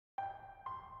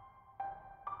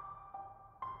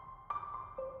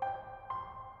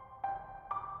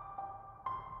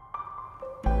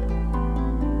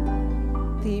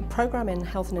The programme in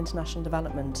Health and International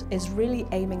Development is really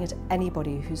aiming at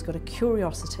anybody who's got a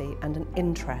curiosity and an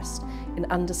interest in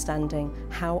understanding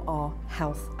how are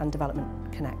health and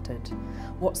development connected.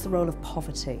 What's the role of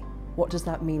poverty? What does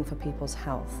that mean for people's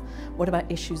health? What about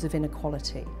issues of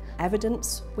inequality?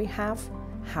 Evidence we have,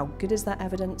 how good is that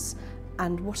evidence?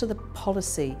 And what are the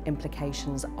policy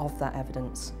implications of that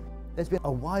evidence? There's been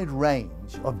a wide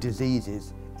range of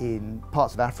diseases in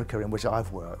parts of Africa in which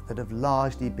I've worked that have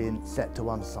largely been set to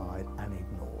one side and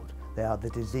ignored. They are the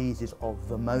diseases of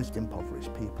the most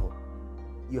impoverished people.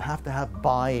 You have to have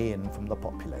buy-in from the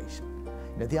population.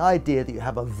 The idea that you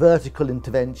have a vertical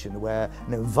intervention where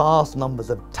vast numbers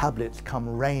of tablets come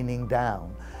raining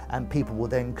down and people will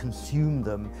then consume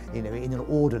them in an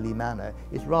orderly manner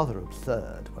is rather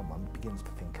absurd when one begins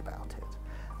to think about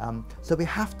it. So we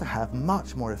have to have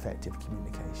much more effective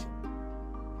communication.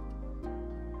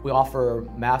 We offer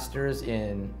masters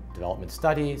in development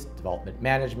studies, development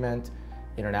management,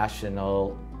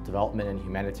 international development and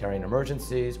humanitarian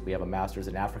emergencies. We have a master's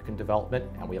in African development,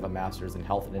 and we have a master's in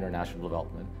health and international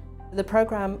development. The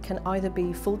programme can either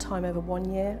be full-time over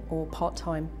 1 year or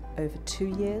part-time over 2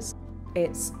 years.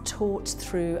 It's taught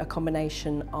through a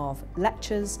combination of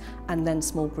lectures and then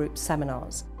small group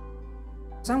seminars.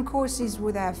 Some courses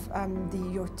would have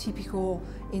your typical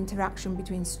interaction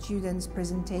between students,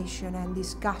 presentation and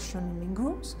discussion in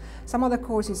groups. Some other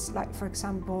courses, like for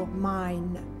example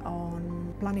mine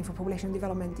on planning for population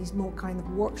development, is more kind of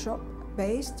workshop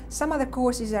based. Some other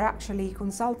courses are actually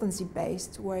consultancy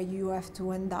based, where you have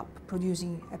to end up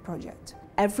producing a project.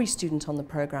 Every student on the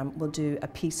programme will do a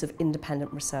piece of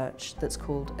independent research that's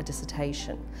called a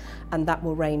dissertation, and that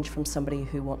will range from somebody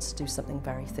who wants to do something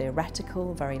very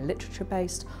theoretical, very literature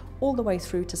based, all the way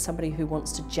through to somebody who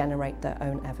wants to generate their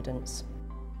own evidence.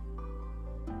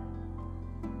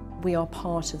 We are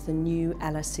part of the new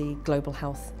LSE Global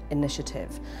Health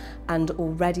Initiative, and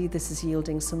already this is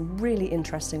yielding some really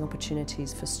interesting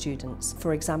opportunities for students.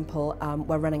 For example,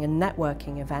 we're running a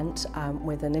networking event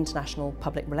with an international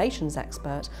public relations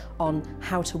expert on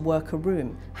how to work a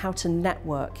room, how to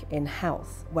network in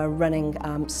health. We're running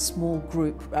small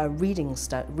group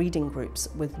reading groups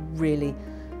with really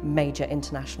major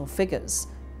international figures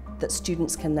that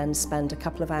students can then spend a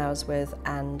couple of hours with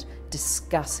and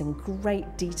discuss in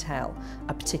great detail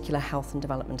a particular health and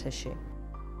development issue.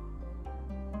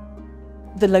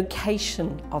 The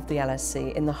location of the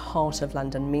LSE in the heart of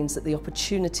London means that the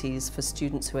opportunities for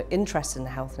students who are interested in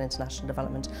health and international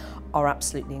development are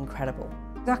absolutely incredible.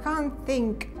 I can't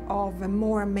think of a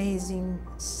more amazing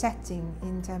setting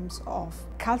in terms of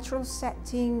cultural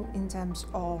setting, in terms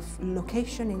of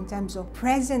location, in terms of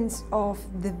presence of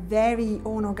the very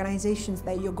own organizations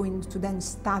that you're going to then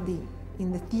study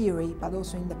in the theory, but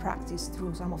also in the practice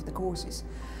through some of the courses.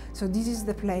 So this is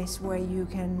the place where you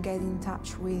can get in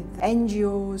touch with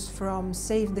NGOs from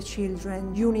Save the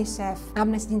Children, UNICEF,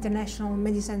 Amnesty International,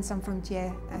 Médecins Sans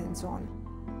Frontières, and so on.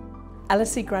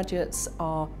 LSE graduates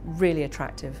are really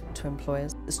attractive to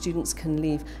employers. The students can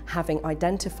leave having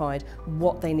identified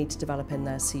what they need to develop in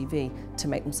their CV to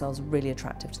make themselves really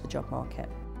attractive to the job market.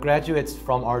 Graduates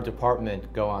from our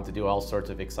department go on to do all sorts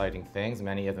of exciting things.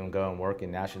 Many of them go and work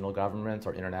in national governments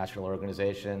or international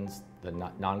organizations, the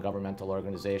non-governmental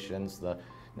organizations, the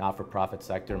not-for-profit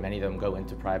sector. Many of them go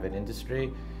into private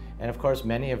industry. And of course,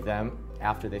 many of them,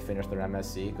 after they finish their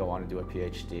MSc, go on to do a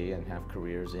PhD and have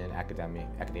careers in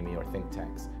academia or think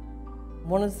tanks.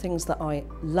 One of the things that I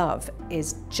love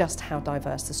is just how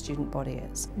diverse the student body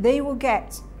is. They will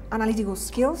get analytical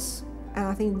skills, and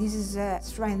I think this is a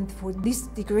strength for this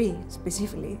degree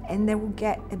specifically, and they will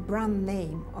get a brand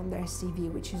name on their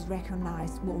CV which is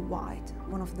recognized worldwide,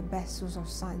 one of the best social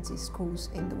sciences schools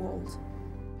in the world.